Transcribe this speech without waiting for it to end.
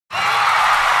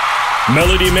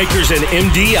Melody Makers and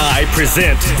MDI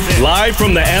present, live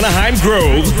from the Anaheim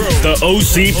Grove, the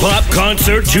OC Pop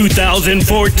Concert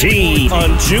 2014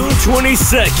 on June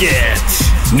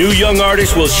 22nd. New young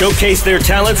artists will showcase their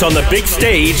talents on the big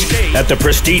stage at the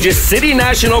prestigious City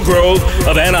National Grove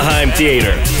of Anaheim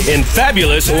Theater in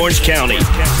fabulous Orange County.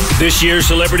 This year's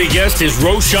celebrity guest is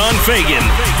Roshan Fagan,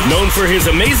 known for his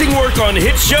amazing work on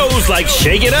hit shows like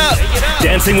Shake It Up,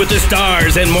 Dancing with the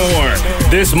Stars, and more.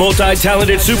 This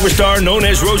multi-talented superstar known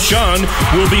as Roshan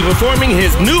will be performing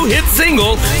his new hit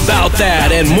single, Bout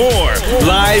That and More,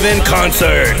 live in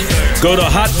concert. Go to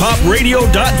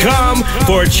hotpopradio.com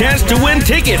for a chance to win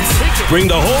tickets. Bring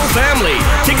the whole family.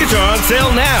 Tickets are on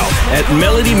sale now at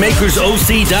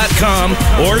melodymakersoc.com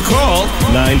or call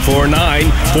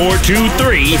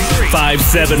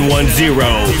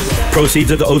 949-423-5710. Proceeds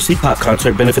of the OC Pop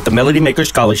Concert benefit the Melody Makers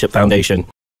Scholarship Foundation.